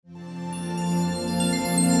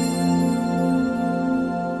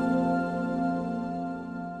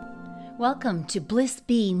Welcome to Bliss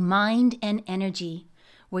Bee Mind and Energy.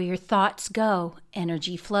 Where your thoughts go,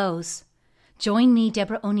 energy flows. Join me,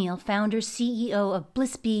 Deborah O'Neill, founder, CEO of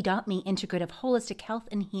BlissBee.me, Integrative Holistic Health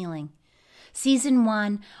and Healing. Season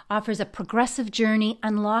 1 offers a progressive journey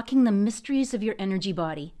unlocking the mysteries of your energy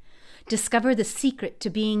body. Discover the secret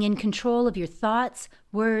to being in control of your thoughts,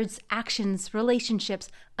 words, actions,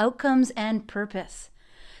 relationships, outcomes, and purpose.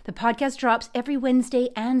 The podcast drops every Wednesday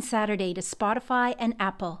and Saturday to Spotify and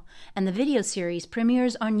Apple, and the video series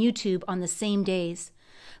premieres on YouTube on the same days.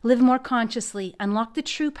 Live more consciously, unlock the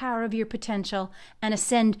true power of your potential, and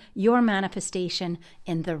ascend your manifestation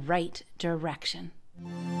in the right direction.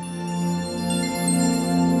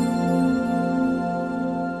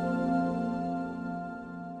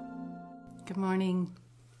 Good morning,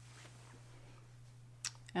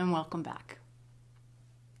 and welcome back.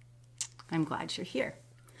 I'm glad you're here.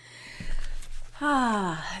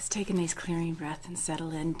 Let's take a nice clearing breath and settle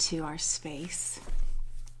into our space.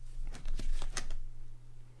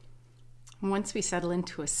 Once we settle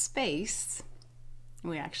into a space,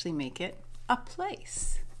 we actually make it a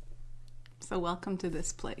place. So welcome to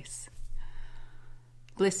this place.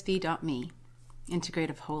 BlissBee.me,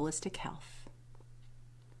 Integrative Holistic Health.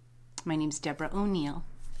 My name's Deborah O'Neill.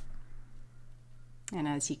 And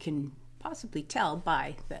as you can possibly tell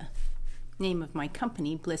by the name of my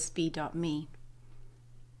company, BlissBee.me,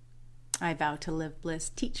 I vow to live bliss,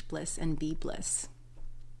 teach bliss, and be bliss.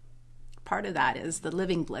 Part of that is the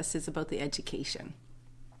living bliss is about the education.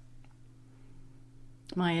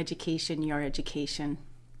 My education, your education,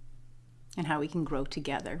 and how we can grow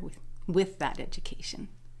together with that education.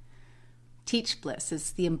 Teach bliss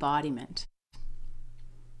is the embodiment.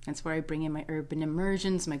 That's where I bring in my urban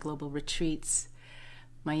immersions, my global retreats,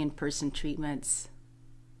 my in-person treatments,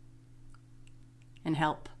 and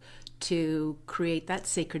help to create that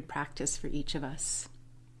sacred practice for each of us.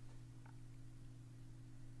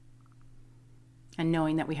 And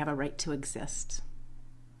knowing that we have a right to exist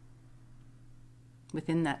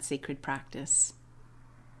within that sacred practice.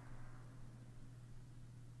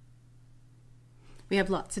 We have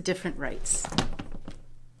lots of different rights.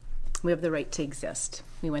 We have the right to exist.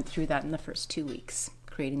 We went through that in the first 2 weeks,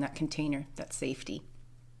 creating that container, that safety,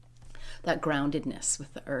 that groundedness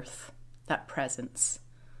with the earth, that presence,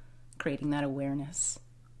 creating that awareness.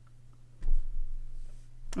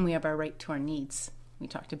 And we have our right to our needs. We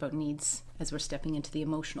talked about needs as we're stepping into the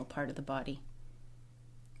emotional part of the body.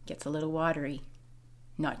 It gets a little watery,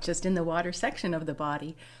 not just in the water section of the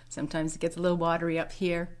body. Sometimes it gets a little watery up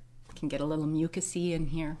here. It can get a little mucusy in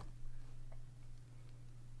here.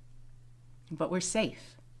 But we're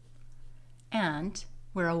safe. And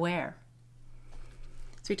we're aware.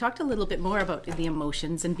 So we talked a little bit more about the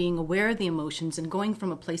emotions and being aware of the emotions and going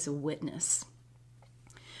from a place of witness.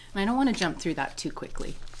 And I don't want to jump through that too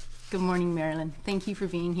quickly. Good morning, Marilyn. Thank you for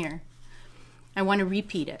being here. I want to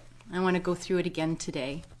repeat it. I want to go through it again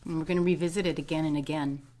today. And we're going to revisit it again and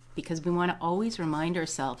again because we want to always remind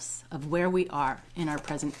ourselves of where we are in our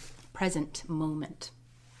present moment.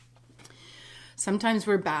 Sometimes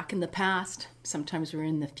we're back in the past. Sometimes we're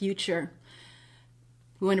in the future.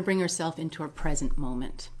 We want to bring ourselves into our present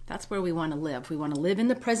moment. That's where we want to live. We want to live in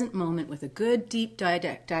the present moment with a good, deep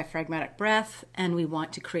diaphragmatic breath, and we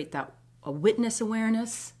want to create that a witness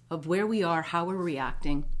awareness of where we are, how we're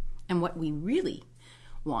reacting, and what we really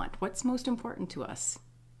want. What's most important to us?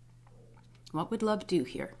 What would love do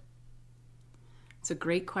here? It's a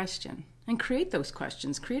great question. And create those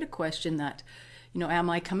questions. Create a question that, am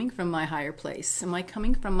I coming from my higher place? Am I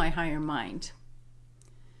coming from my higher mind?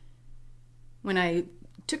 When I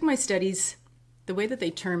took my studies, the way that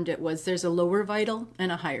they termed it was there's a lower vital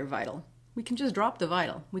and a higher vital. We can just drop the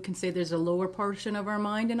vital. We can say there's a lower portion of our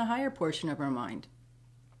mind and a higher portion of our mind.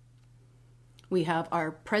 We have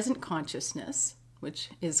our present consciousness,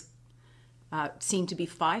 which is seen to be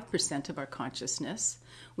 5% of our consciousness.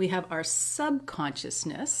 We have our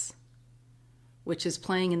subconsciousness, which is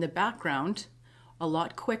playing in the background a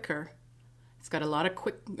lot quicker. It's got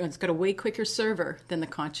a way quicker server than the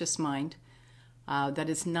conscious mind. That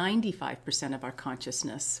is 95% of our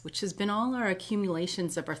consciousness, which has been all our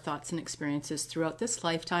accumulations of our thoughts and experiences throughout this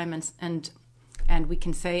lifetime, and we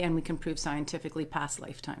can say and we can prove scientifically past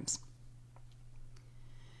lifetimes.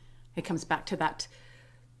 It comes back to that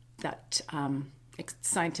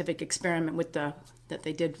scientific experiment that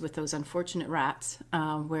they did with those unfortunate rats,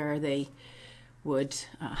 where they would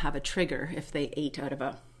have a trigger if they ate out of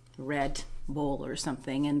a red bowl or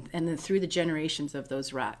something, and then through the generations of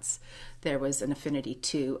those rats there was an affinity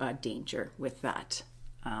to danger with that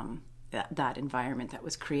environment that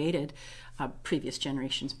was created previous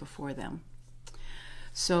generations before them.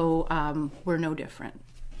 So we're no different.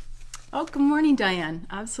 Oh, good morning, Diane.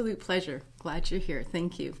 Absolute pleasure. Glad you're here.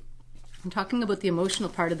 Thank you. I'm talking about the emotional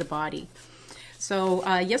part of the body. So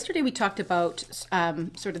yesterday we talked about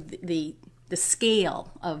sort of the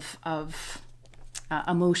scale of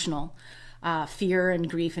emotional fear and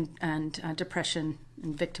grief and depression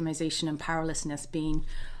and victimization and powerlessness being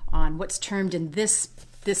on what's termed in this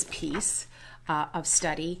piece of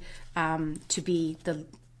study to be the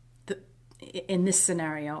in this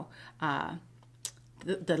scenario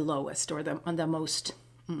the lowest or the most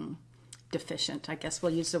deficient. I guess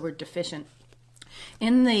we'll use the word deficient.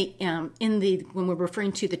 In the when we're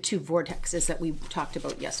referring to the two vortexes that we talked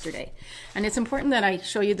about yesterday, and it's important that I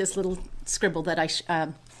show you this little scribble that I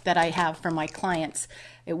have for my clients.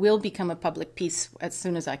 It will become a public piece as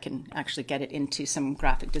soon as I can actually get it into some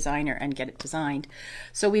graphic designer and get it designed.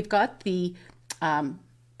 So we've got the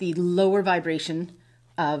lower vibration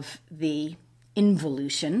of the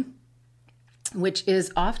involution, which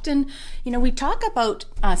is often, we talk about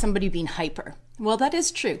somebody being hyper. Well, that is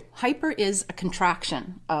true. Hyper is a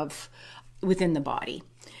contraction of within the body,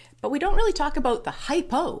 but we don't really talk about the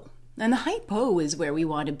hypo, and the hypo is where we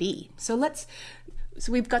want to be. So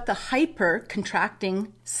we've got the hyper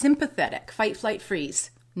contracting sympathetic fight, flight, freeze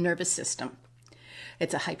nervous system.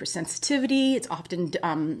 It's a hypersensitivity. It's often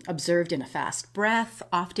observed in a fast breath,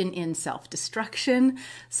 often in self-destruction,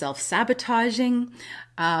 self-sabotaging.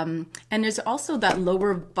 And there's also that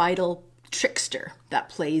lower vital trickster that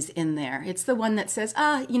plays in there. It's the one that says,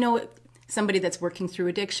 somebody that's working through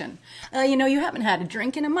addiction. You haven't had a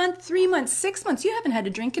drink in a month, 3 months, 6 months. You haven't had a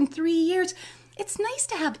drink in 3 years. It's nice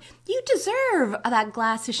to have, you deserve that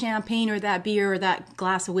glass of champagne or that beer or that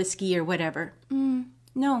glass of whiskey or whatever.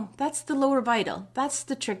 No, that's the lower vital. That's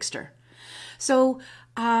the trickster. So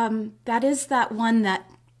that is that one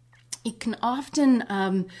that you can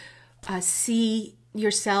often see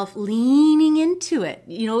yourself leaning into it.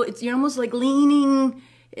 You're almost like leaning,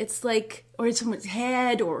 it's like, or it's someone's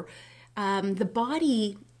head, or the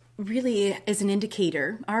body really is an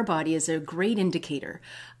indicator. Our body is a great indicator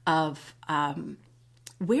of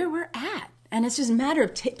where we're at. And it's just a matter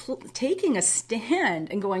of taking a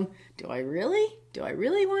stand and going, do I really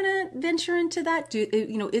want to venture into that?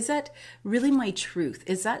 Is that really my truth?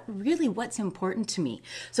 Is that really what's important to me?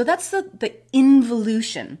 So that's the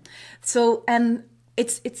involution. So, and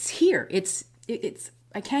it's here. It's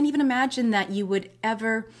I can't even imagine that you would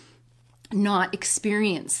ever not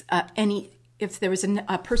experience if there was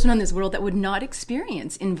a person on this world that would not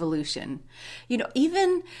experience involution.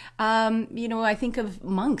 I think of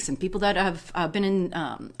monks and people that have been in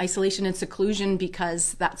isolation and seclusion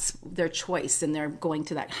because that's their choice and they're going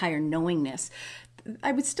to that higher knowingness.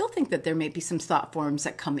 I would still think that there may be some thought forms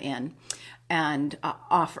that come in and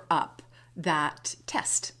offer up that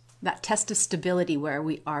test of stability where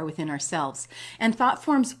we are within ourselves. And thought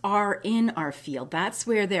forms are in our field. That's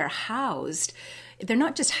where they're housed. They're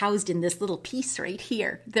not just housed in this little piece right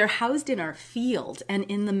here. They're housed in our field and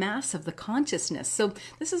in the mass of the consciousness. So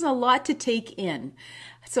this is a lot to take in.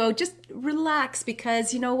 So just relax,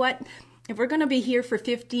 because you know what? If we're going to be here for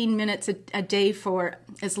 15 minutes a day for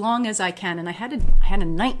as long as I can, and I had a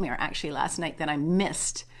nightmare actually last night that I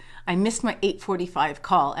missed. I missed my 8:45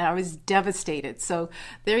 call and I was devastated. So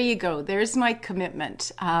there you go. There's my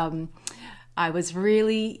commitment. I was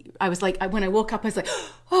like, when I woke up, I was like,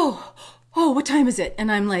 oh, what time is it?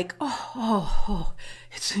 And I'm like,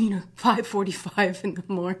 it's 5:45 in the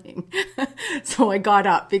morning. So I got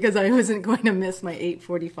up because I wasn't going to miss my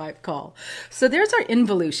 8:45 call. So there's our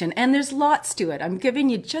involution, and there's lots to it. I'm giving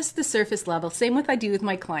you just the surface level. Same with I do with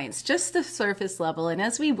my clients, just the surface level. And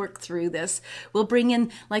as we work through this, we'll bring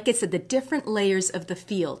in, like I said, the different layers of the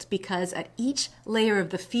field, because at each layer of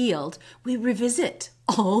the field, we revisit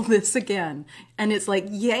all this again. And it's like,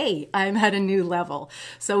 yay, I'm at a new level.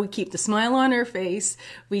 So we keep the smile on our face.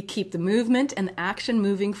 We keep the movement and the action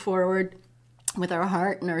moving forward with our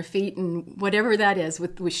heart and our feet and whatever that is,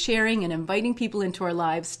 with sharing and inviting people into our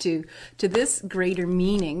lives to this greater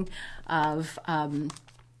meaning of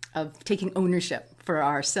taking ownership for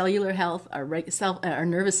our cellular health, our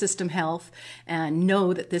nervous system health, and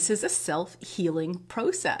know that this is a self-healing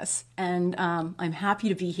process. And I'm happy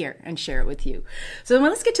to be here and share it with you. So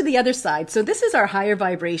let's get to the other side. So this is our higher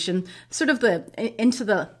vibration, sort of into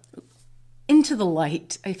the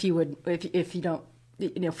light, if you would, if you don't,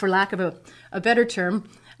 for lack of a better term.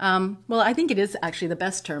 Well, I think it is actually the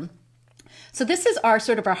best term. So this is our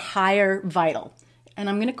sort of our higher vital. and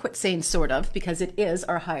I'm going to quit saying sort of, because it is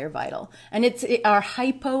our higher vital. And it's our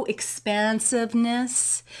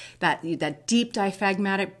hypo-expansiveness, that deep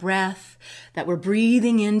diaphragmatic breath that we're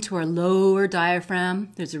breathing into our lower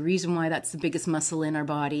diaphragm. There's a reason why that's the biggest muscle in our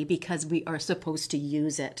body, because we are supposed to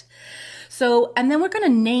use it. So, and then we're going to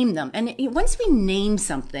name them. And once we name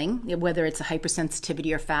something, whether it's a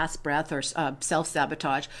hypersensitivity or fast breath or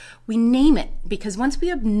self-sabotage, we name it, because once we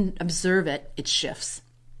observe it, it shifts.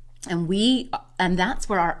 And that's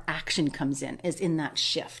where our action comes in, is in that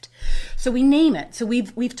shift. So we name it. So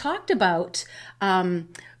we've talked about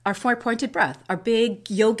our four-pointed breath, our big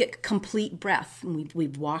yogic complete breath. And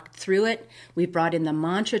we've walked through it. We've brought in the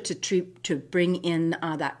mantra to bring in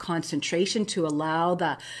that concentration, to allow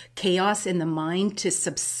the chaos in the mind to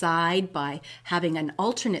subside by having an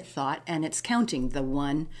alternate thought, and it's counting the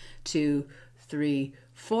 1, 2, 3,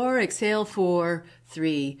 4. Exhale, 4,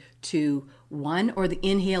 3, 2, 1, or the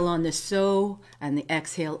inhale on the so and the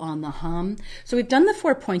exhale on the hum. So we've done the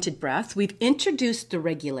four-pointed breath. We've introduced the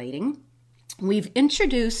regulating. We've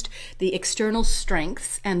introduced the external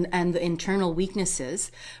strengths and the internal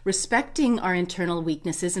weaknesses, respecting our internal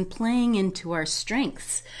weaknesses and playing into our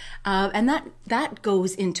strengths. And that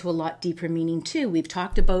goes into a lot deeper meaning too. We've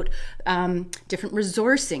talked about different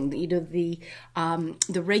resourcing, the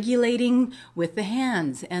regulating with the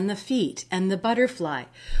hands and the feet and the butterfly.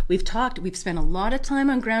 We've spent a lot of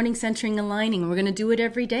time on grounding, centering, aligning, and we're going to do it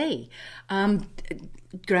every day.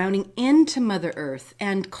 Grounding into Mother Earth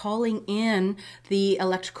and calling in the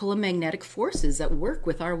electrical and magnetic forces that work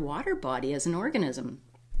with our water body as an organism.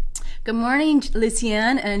 Good morning,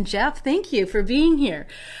 Lucienne and Jeff. Thank you for being here.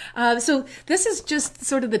 So this is just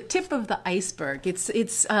sort of the tip of the iceberg.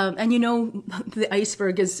 And you know, the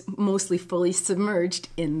iceberg is mostly fully submerged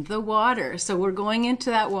in the water. So we're going into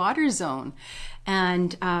that water zone.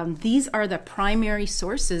 And these are the primary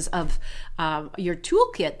sources of your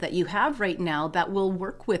toolkit that you have right now that will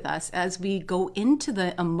work with us as we go into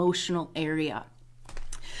the emotional area.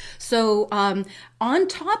 So on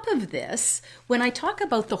top of this, when I talk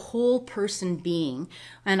about the whole person being,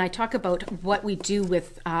 and I talk about what we do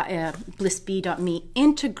with blissbee.me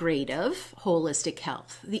integrative holistic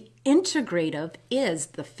health, the integrative is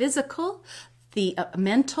the physical, the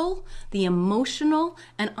mental, the emotional,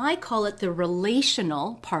 and I call it the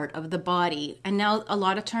relational part of the body. And now a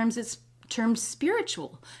lot of times it's termed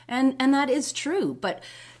spiritual, and that is true, but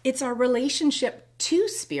it's our relationship to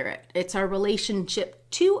spirit. It's our relationship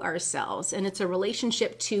to ourselves, and it's a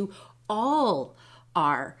relationship to all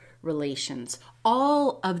our relations,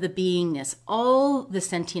 all of the beingness, all the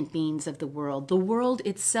sentient beings of the world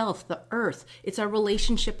itself, the earth. It's our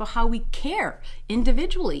relationship of how we care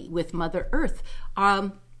individually with Mother Earth.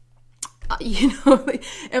 You know,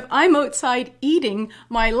 if I'm outside eating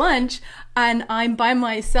my lunch and I'm by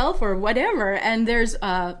myself or whatever, and there's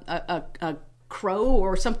a crow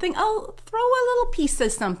or something, I'll throw a little piece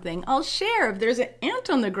of something. I'll share. If there's an ant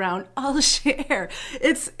on the ground, I'll share.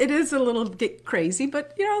 It is a little bit crazy,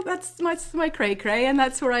 but you know, that's my cray-cray, and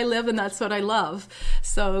that's where I live, and that's what I love.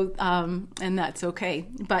 So, and that's okay.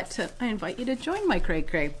 But I invite you to join my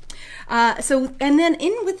cray-cray. So, and then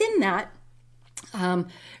within that,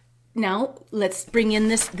 now let's bring in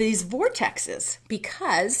these vortexes,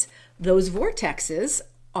 because those vortexes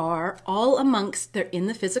are all amongst, they're in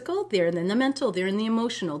the physical, they're in the mental, they're in the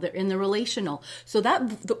emotional, they're in the relational. So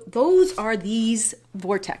those are these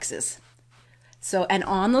vortexes. So, and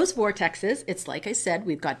on those vortexes, it's like I said,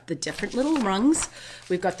 we've got the different little rungs.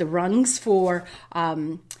 We've got the rungs for,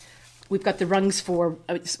 we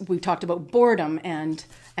talked about boredom and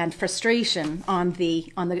frustration on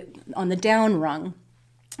the down rung,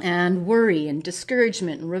 and worry and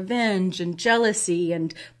discouragement and revenge and jealousy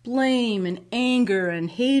and blame and anger and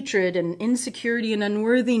hatred and insecurity and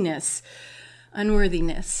unworthiness.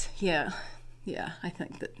 Yeah, I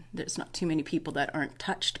think that there's not too many people that aren't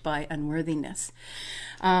touched by unworthiness.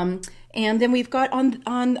 And then we've got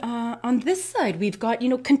on this side, we've got, you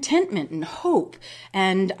know, contentment and hope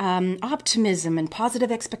and optimism and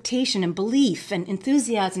positive expectation and belief and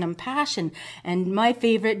enthusiasm and passion, and my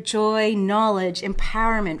favorite, joy, knowledge,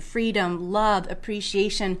 empowerment, freedom, love,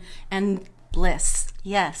 appreciation, and bliss.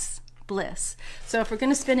 Yes, bliss. So if we're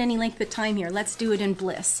going to spend any length of time here, let's do it in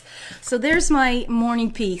bliss. So there's my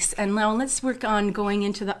morning piece, and now let's work on going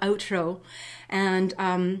into the outro. And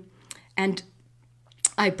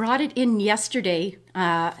I brought it in yesterday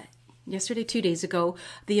yesterday, 2 days ago,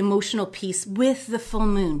 the emotional piece with the full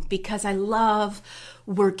moon, because I love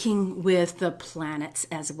working with the planets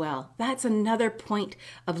as well. That's another point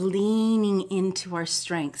of leaning into our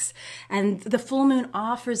strengths. And the full moon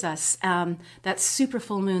offers us that super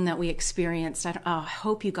full moon that we experienced. I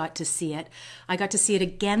hope you got to see it. I got to see it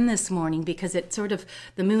again this morning because it sort of,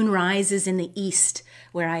 the moon rises in the east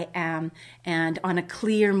where I am. And on a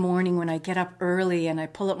clear morning when I get up early and I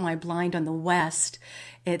pull up my blind on the west,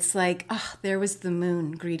 it's like, there was the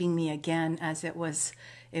moon greeting me again as it was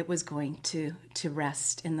going to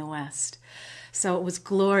rest in the west. So it was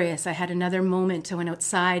glorious. I had another moment. I went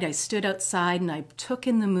outside. I stood outside and I took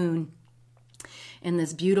in the moon in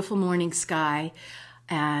this beautiful morning sky,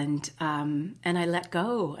 and I let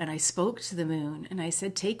go and I spoke to the moon and I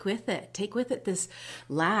said, take with it this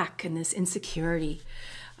lack and this insecurity.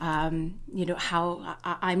 How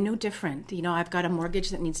I'm no different. I've got a mortgage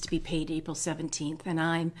that needs to be paid April 17th,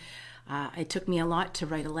 and it took me a lot to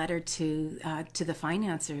write a letter to the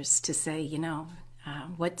financiers to say,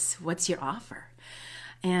 what's your offer,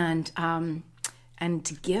 and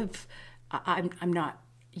to give. I'm not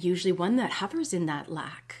usually one that hovers in that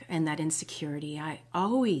lack and that insecurity. I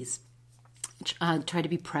always try to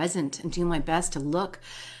be present and do my best to look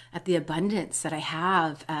at the abundance that I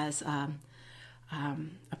have as a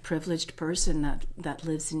privileged person that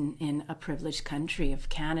lives in a privileged country of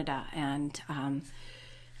Canada, and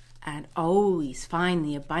always find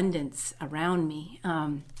the abundance around me.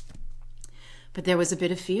 But there was a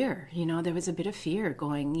bit of fear, there was a bit of fear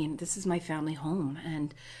going, this is my family home.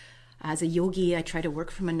 And as a yogi, I try to work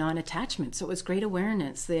from a non-attachment. So it was great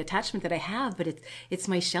awareness, the attachment that I have, but it's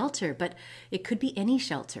my shelter, but it could be any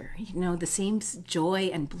shelter. The same joy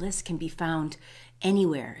and bliss can be found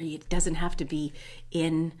anywhere. It doesn't have to be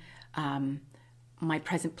in my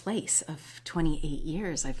present place of 28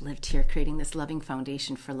 years. I've lived here creating this loving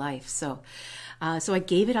foundation for life. So I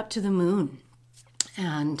gave it up to the moon,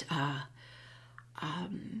 and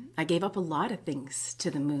I gave up a lot of things to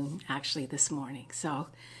the moon actually this morning. So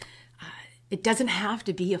it doesn't have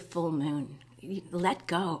to be a full moon. Let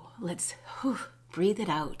go. Let's breathe it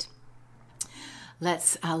out.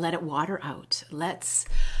 Let's let it water out. Let's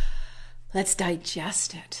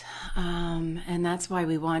digest it. And that's why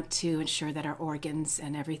we want to ensure that our organs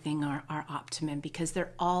and everything are optimum, because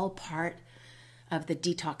they're all part of the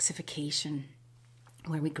detoxification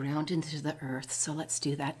where we ground into the earth. So let's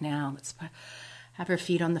do that now. Let's have our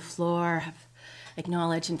feet on the floor,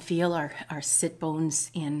 acknowledge and feel our sit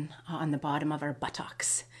bones on the bottom of our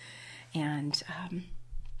buttocks. And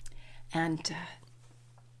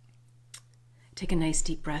take a nice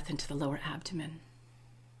deep breath into the lower abdomen.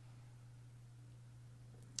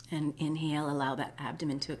 And inhale, allow that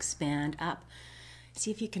abdomen to expand up.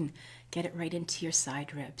 See if you can get it right into your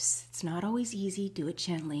side ribs. It's not always easy. Do it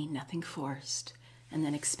gently, nothing forced. And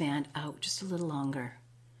then expand out just a little longer.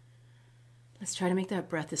 Let's try to make that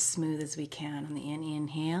breath as smooth as we can on the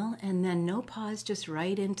inhale, and then no pause, just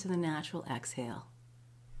right into the natural exhale.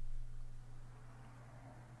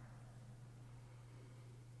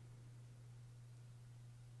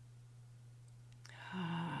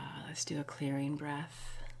 Let's do a clearing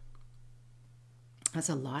breath. That's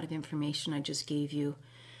a lot of information I just gave you.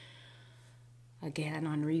 Again,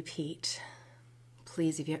 on repeat.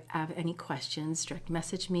 Please, if you have any questions, direct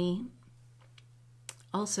message me.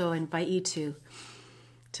 Also, I invite you to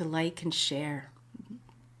like and share.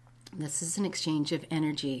 This is an exchange of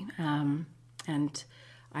energy, and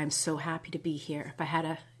I'm so happy to be here.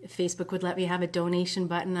 If Facebook would let me have a donation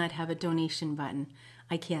button, I'd have a donation button.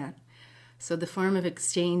 I can't. So the form of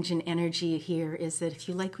exchange and energy here is that if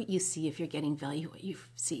you like what you see, if you're getting value what you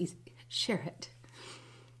see, share it.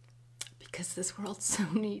 Because this world so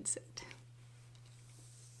needs it.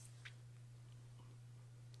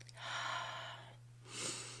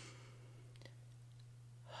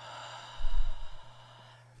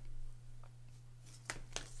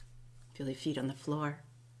 Feel your feet on the floor.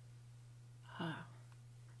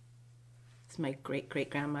 It's my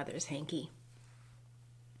great-great-grandmother's hanky.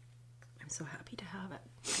 I'm so happy to have it.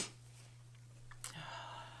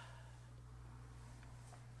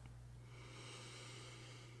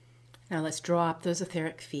 Now let's draw up those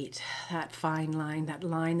etheric feet, that fine line, that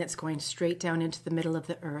line that's going straight down into the middle of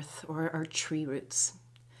the earth, or our tree roots.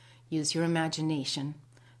 Use your imagination.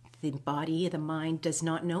 The body, the mind does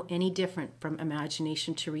not know any different from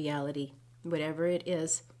imagination to reality. Whatever it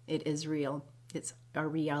is real. It's our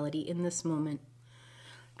reality in this moment.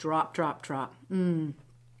 Drop, drop, drop.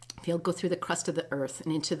 Feel go through the crust of the earth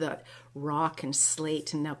and into the rock and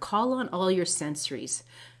slate. And now call on all your sensories.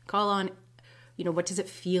 Call on, what does it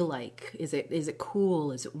feel like? Is it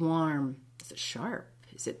cool? Is it warm? Is it sharp?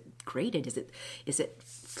 Is it grated? Is it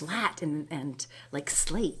flat and like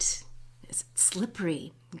slate? Is it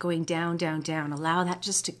slippery? Going down, down, down. Allow that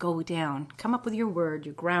just to go down. Come up with your word,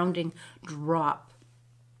 your grounding, drop.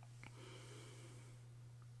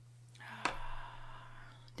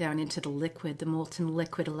 Down into the liquid, the molten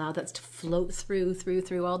liquid. Allow that to float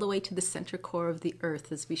through, all the way to the center core of the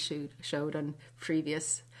earth, as we showed on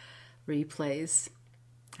previous replays.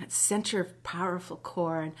 That center powerful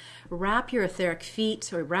core, and wrap your etheric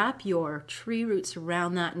feet or wrap your tree roots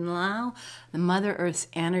around that and allow the Mother Earth's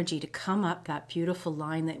energy to come up that beautiful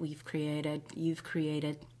line that you've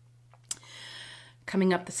created,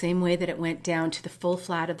 coming up the same way that it went down to the full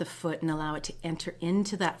flat of the foot, and allow it to enter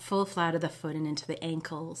into that full flat of the foot and into the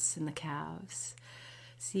ankles and the calves.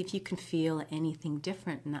 See if you can feel anything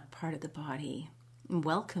different in that part of the body. And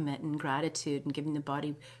welcome it in gratitude and giving the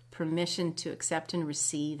body permission to accept and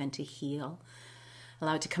receive and to heal.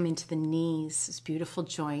 Allow it to come into the knees, those beautiful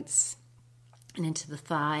joints, and into the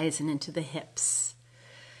thighs and into the hips,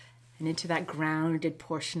 and into that grounded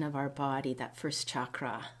portion of our body, that first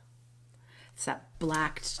chakra. It's that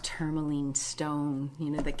black tourmaline stone,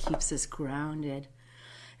 that keeps us grounded.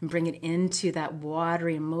 And bring it into that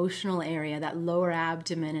watery emotional area, that lower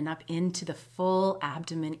abdomen, and up into the full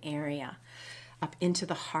abdomen area, up into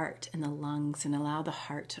the heart and the lungs, and allow the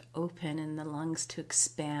heart to open and the lungs to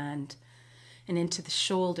expand, and into the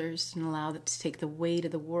shoulders, and allow it to take the weight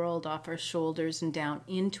of the world off our shoulders and down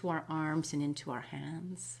into our arms and into our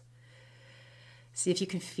hands. See if you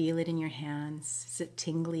can feel it in your hands. Is it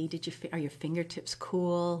tingly? Are your fingertips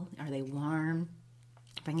cool? Are they warm?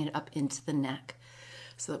 Bring it up into the neck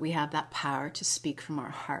so that we have that power to speak from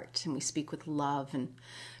our heart, and we speak with love, and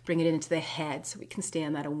bring it into the head so we can stay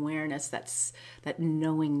on that awareness, that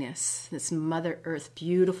knowingness, this Mother Earth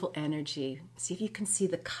beautiful energy. See if you can see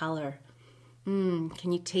the color.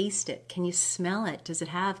 Can you taste it? Can you smell it? Does it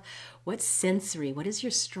have, what is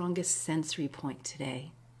your strongest sensory point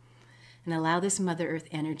today? And allow this Mother Earth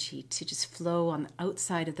energy to just flow on the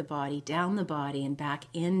outside of the body, down the body, and back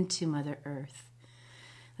into Mother Earth.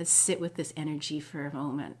 Let's sit with this energy for a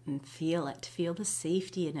moment and feel it. Feel the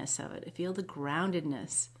safetyness of it. Feel the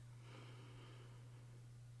groundedness.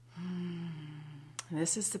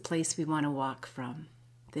 This is the place we want to walk from.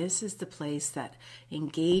 This is the place that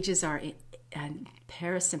engages our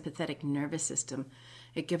parasympathetic nervous system.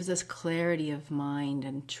 It gives us clarity of mind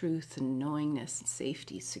and truth and knowingness and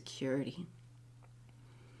safety, security.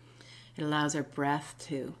 It allows our breath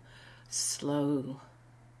to slow.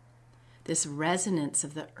 This resonance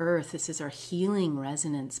of the earth, this is our healing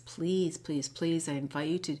resonance. Please, please, please, I invite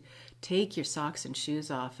you to take your socks and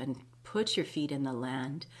shoes off and put your feet in the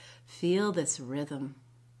land. Feel this rhythm.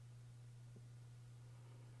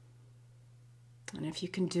 And if you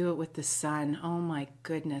can do it with the sun, oh my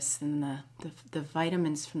goodness, and the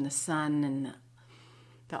vitamins from the sun and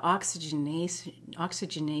the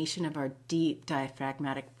oxygenation of our deep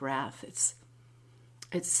diaphragmatic breath,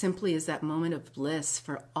 it simply is that moment of bliss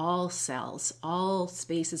for all cells, all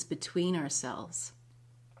spaces between our cells.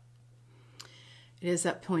 It is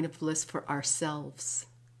that point of bliss for ourselves.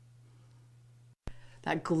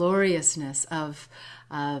 That gloriousness of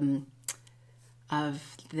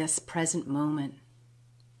this present moment.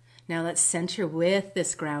 Now let's center with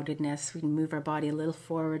this groundedness. We can move our body a little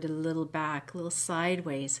forward, a little back, a little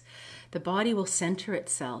sideways. The body will center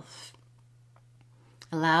itself.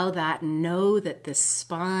 Allow that, know that the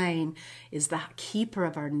spine is the keeper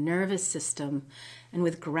of our nervous system. And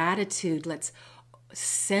with gratitude, let's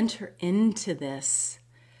center into this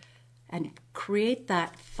and create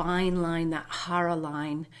that fine line, that hara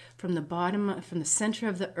line from the center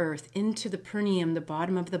of the earth into the perineum, the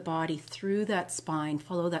bottom of the body, through that spine.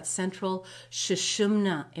 Follow that central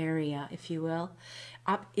Sushumna area, if you will,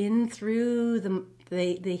 up in through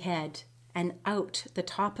the head and out the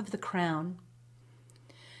top of the crown.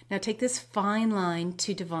 Now take this fine line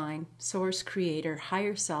to divine, source, creator,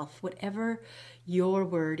 higher self, whatever your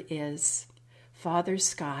word is, Father,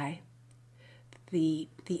 Sky, the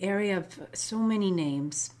area of so many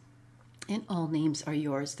names, and all names are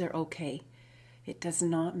yours. They're okay. It does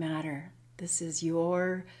not matter. This is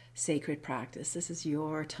your sacred practice. This is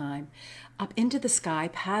your time. Up into the sky,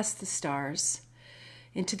 past the stars,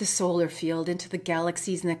 into the solar field, into the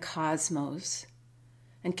galaxies and the cosmos.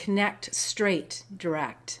 And connect straight,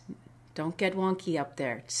 direct. Don't get wonky up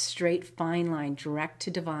there. Straight, fine line, direct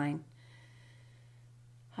to divine.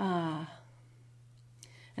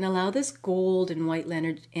 And allow this gold and white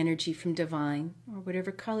energy from divine, or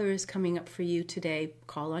whatever color is coming up for you today.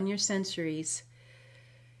 Call on your sensories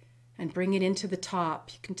and bring it into the top.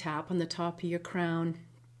 You can tap on the top of your crown.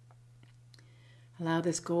 Allow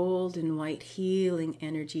this gold and white healing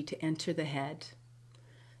energy to enter the head,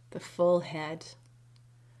 the full head,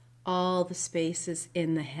 all the spaces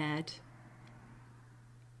in the head,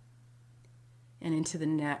 and into the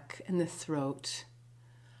neck and the throat,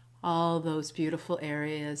 all those beautiful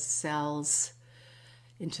areas, cells,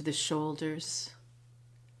 into the shoulders,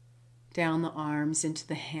 down the arms, into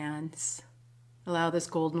the hands. Allow this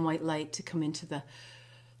golden white light to come into the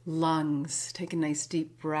lungs. Take a nice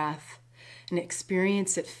deep breath and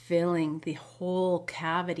experience it filling the whole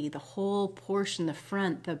cavity, the whole portion, the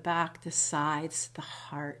front, the back, the sides, the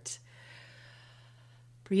heart.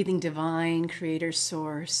 Breathing divine creator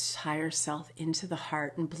source, higher self into the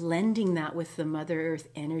heart and blending that with the Mother Earth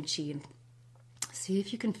energy. And see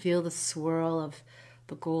if you can feel the swirl of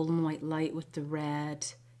the golden white light with the red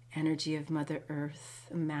energy of Mother Earth.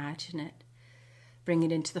 Imagine it. Bring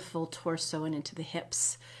it into the full torso and into the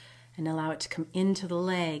hips, and allow it to come into the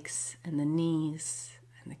legs and the knees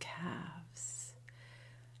and the calves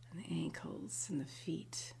and the ankles and the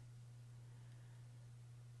feet.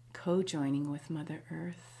 Co-joining with Mother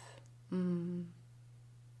Earth.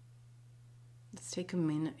 Let's take a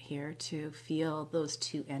minute here to feel those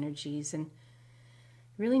two energies and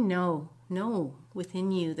really know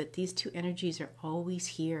within you that these two energies are always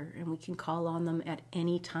here and we can call on them at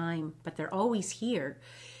any time, but they're always here.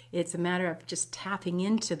 It's a matter of just tapping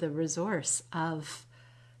into the resource of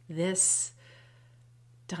this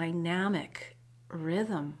dynamic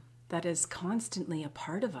rhythm that is constantly a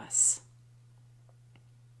part of us.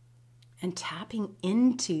 And tapping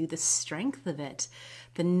into the strength of it,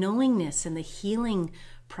 the knowingness and the healing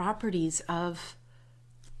properties of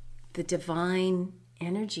the divine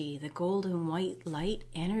energy, the golden white light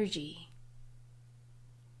energy.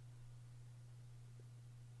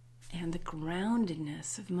 And the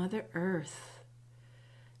groundedness of Mother Earth.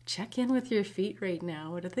 Check in with your feet right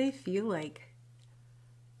now. What do they feel like?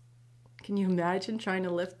 Can you imagine trying to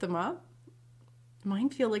lift them up? Mine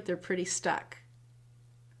feel like they're pretty stuck.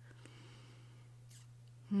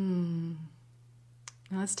 Now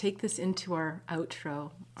let's take this into our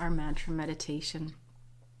outro, our mantra meditation.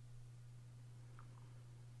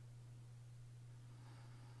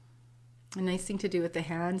 A nice thing to do with the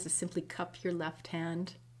hands is simply cup your left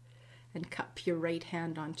hand and cup your right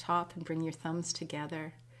hand on top and bring your thumbs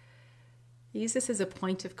together. Use this as a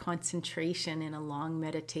point of concentration in a long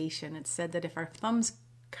meditation. It's said that if our thumbs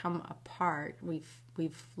come apart,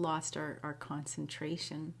 we've lost our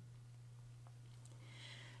concentration.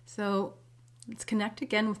 So let's connect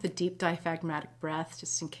again with the deep diaphragmatic breath,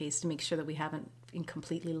 just in case, to make sure that we haven't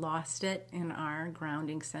completely lost it in our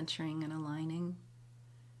grounding, centering, and aligning.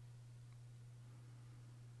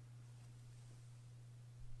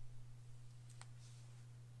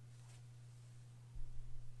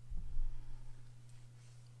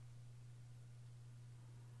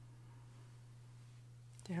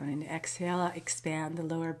 Down and exhale, expand the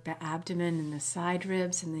lower abdomen and the side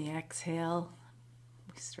ribs, and the exhale.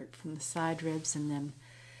 We start from the side ribs and then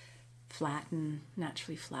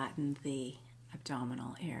naturally flatten the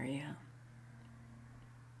abdominal area.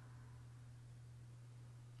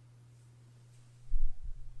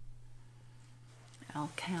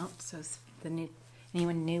 I'll count. So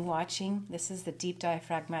anyone new watching, this is the deep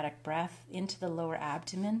diaphragmatic breath into the lower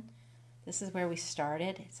abdomen. This is where we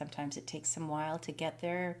started. Sometimes it takes some while to get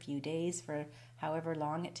there, a few days, for however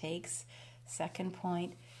long it takes. Second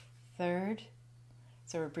point, third.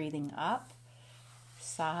 So we're breathing up,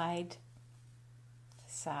 side,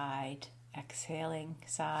 side, exhaling,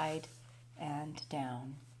 side, and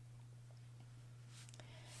down.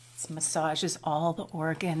 This massages all the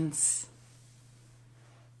organs.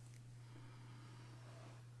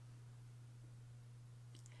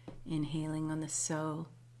 Inhaling on the so,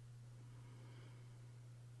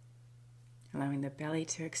 allowing the belly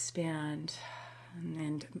to expand,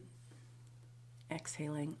 and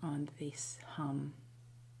exhaling on the hum.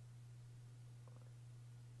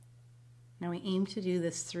 Now we aim to do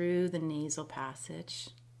this through the nasal passage.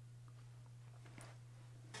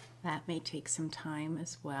 That may take some time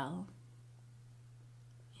as well.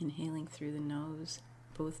 Inhaling through the nose,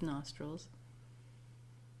 both nostrils.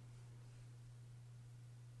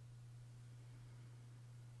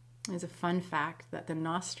 There's a fun fact that the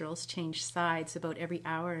nostrils change sides about every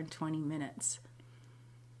hour and 20 minutes.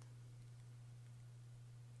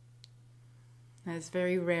 That is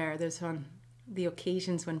very rare. There's on the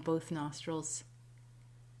occasions when both nostrils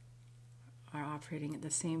are operating at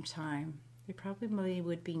the same time. They probably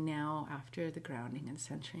would be now after the grounding and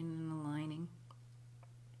centering and aligning.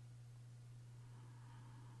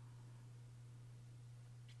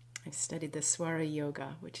 I've studied the Swara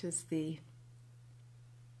Yoga, which is the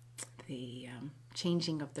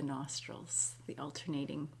changing of the nostrils, the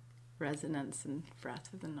alternating resonance and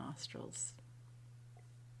breath of the nostrils.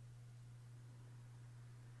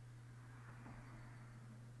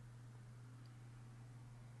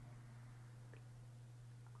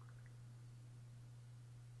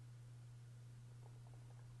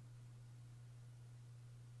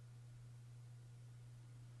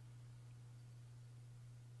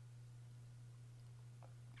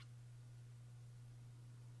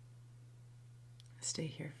 Stay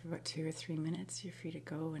here for about 2 or 3 minutes. You're free to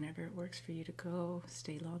go whenever it works for you to go.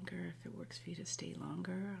 Stay longer if it works for you to stay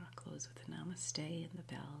longer. I'll close with a namaste and the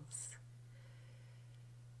bells.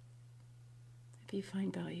 If you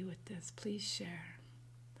find value with this, please share.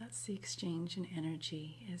 That's the exchange in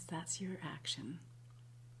energy, that's your action.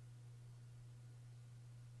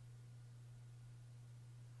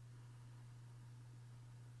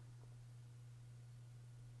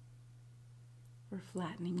 We're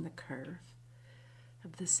flattening the curve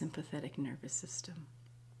of the sympathetic nervous system.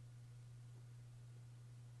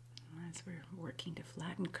 As we're working to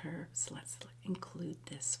flatten curves, let's include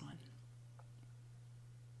this one.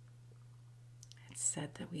 It's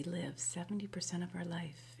said that we live 70% of our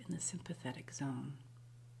life in the sympathetic zone.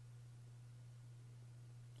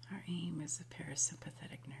 Our aim is the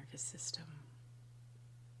parasympathetic nervous system.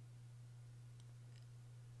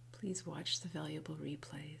 Please watch the valuable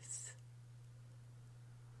replays.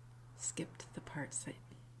 Skip to the parts that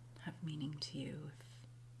have meaning to you, if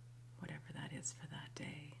whatever that is for that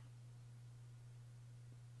day.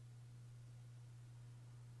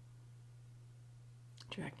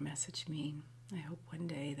 Direct message me. I hope one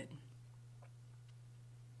day that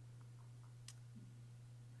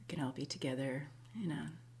we can all be together in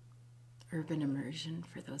an urban immersion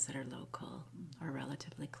for those that are local or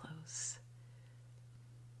relatively close.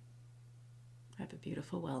 I have a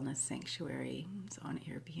beautiful wellness sanctuary. It's on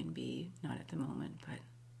Airbnb, not at the moment, but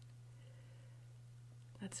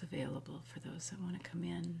that's available for those that want to come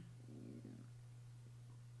in.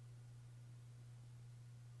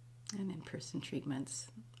 And in-person treatments,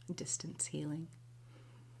 distance healing.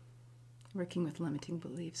 Working with limiting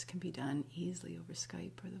beliefs can be done easily over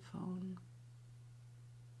Skype or the phone.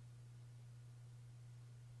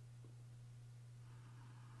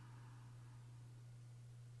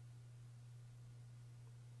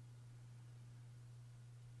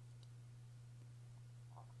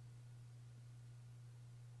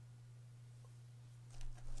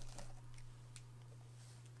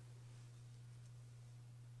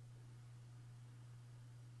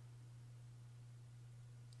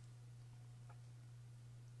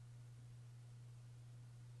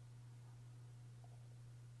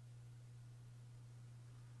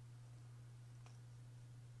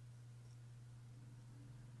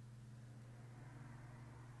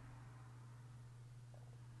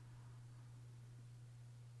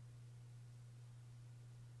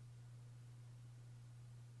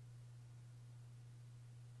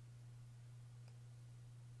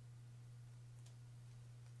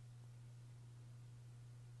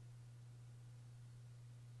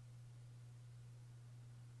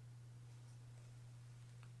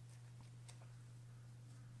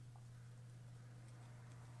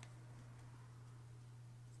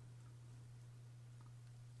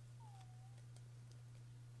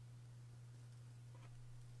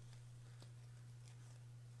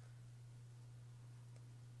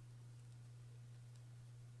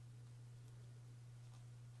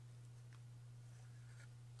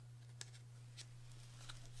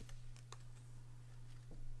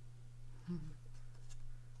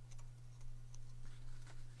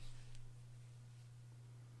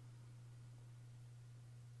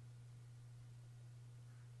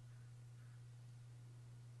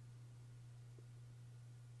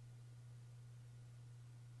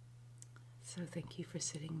 So thank you for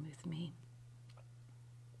sitting with me.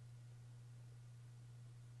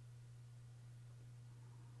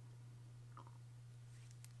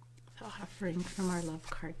 The offering from our love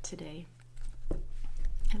card today.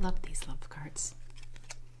 I love these love cards.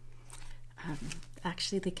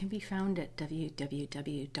 Actually, they can be found at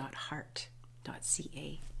www.heart.ca.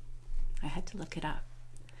 I had to look it up.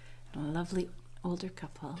 A lovely older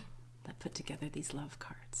couple that put together these love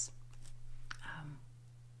cards.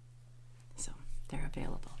 So they're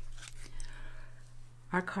available.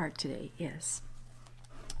 Our card today is,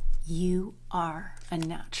 you are a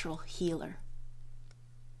natural healer.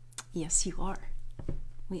 Yes, you are.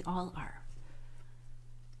 We all are.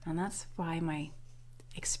 And that's why my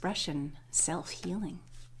expression, self-healing,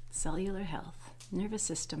 cellular health, nervous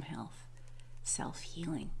system health,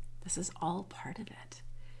 self-healing, this is all part of it.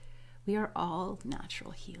 We are all natural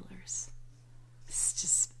healers. It's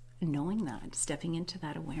just knowing that, stepping into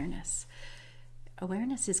that awareness.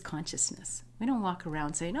 Awareness is consciousness. We don't walk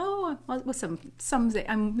around saying, "Oh, well, some say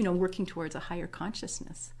I'm, working towards a higher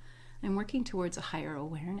consciousness. I'm working towards a higher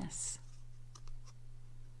awareness."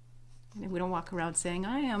 And we don't walk around saying,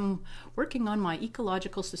 "I am working on my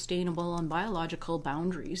ecological, sustainable, and biological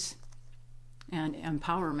boundaries and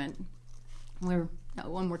empowerment."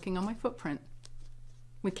 I'm working on my footprint.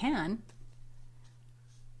 We can,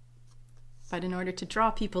 but in order to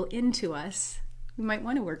draw people into us, we might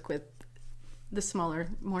want to work with the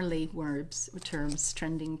smaller, more lay words, terms,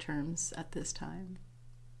 trending terms at this time.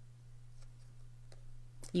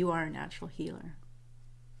 You are a natural healer.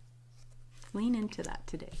 Lean into that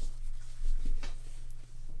today.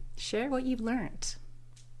 Share what you've learned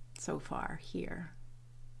so far here,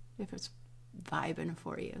 if it's vibing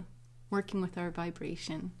for you, working with our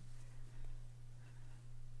vibration.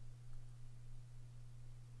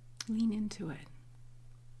 Lean into it.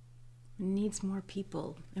 It needs more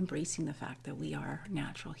people embracing the fact that we are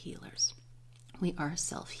natural healers. We are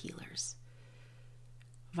self-healers.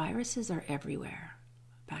 Viruses are everywhere.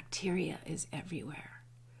 Bacteria is everywhere.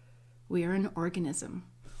 We are an organism.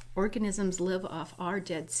 Organisms live off our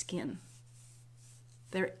dead skin.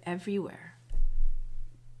 They're everywhere.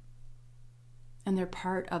 And they're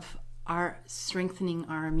part of our strengthening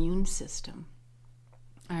our immune system.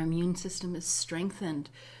 Our immune system is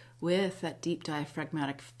strengthened with that deep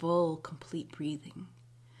diaphragmatic, full, complete breathing.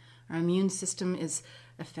 Our immune system is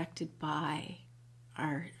affected by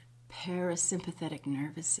our parasympathetic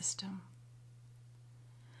nervous system.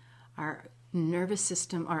 Our nervous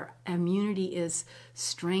system, our immunity is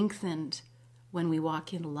strengthened when we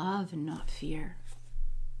walk in love and not fear.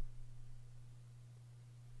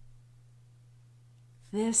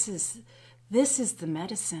 This is the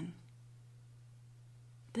medicine.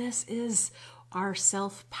 This is our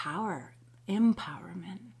self-power,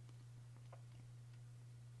 empowerment.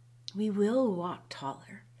 We will walk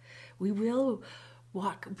taller. We will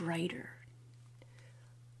walk brighter.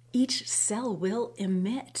 Each cell will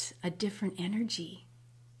emit a different energy.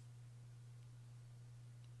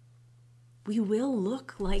 We will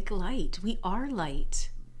look like light. We are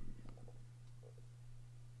light.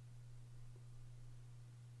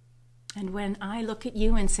 And when I look at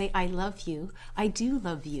you and say, "I love you," I do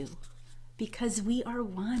love you. Because we are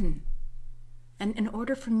one. And in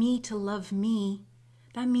order for me to love me,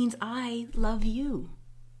 that means I love you.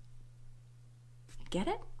 Get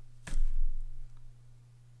it?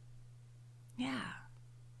 Yeah.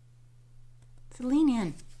 So lean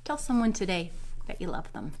in. Tell someone today that you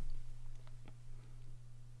love them.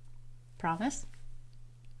 Promise?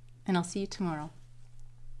 And I'll see you tomorrow.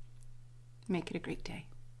 Make it a great day.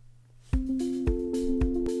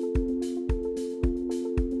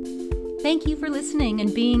 Thank you for listening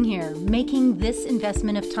and being here, making this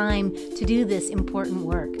investment of time to do this important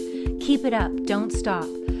work. Keep it up. Don't stop.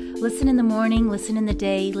 Listen in the morning, listen in the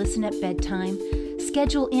day, listen at bedtime.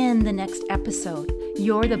 Schedule in the next episode.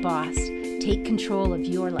 You're the boss. Take control of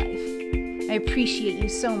your life. I appreciate you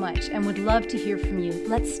so much and would love to hear from you.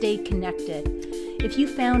 Let's stay connected. If you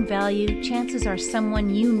found value, chances are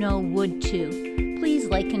someone you know would too. Please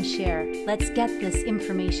like and share. Let's get this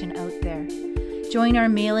information out there. Join our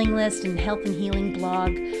mailing list and health and healing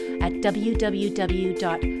blog at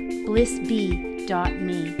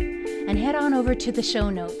www.blissbee.me and head on over to the show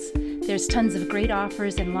notes. There's tons of great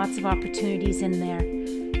offers and lots of opportunities in there.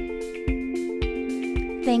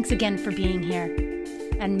 Thanks again for being here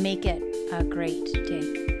and make it a great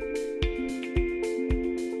day.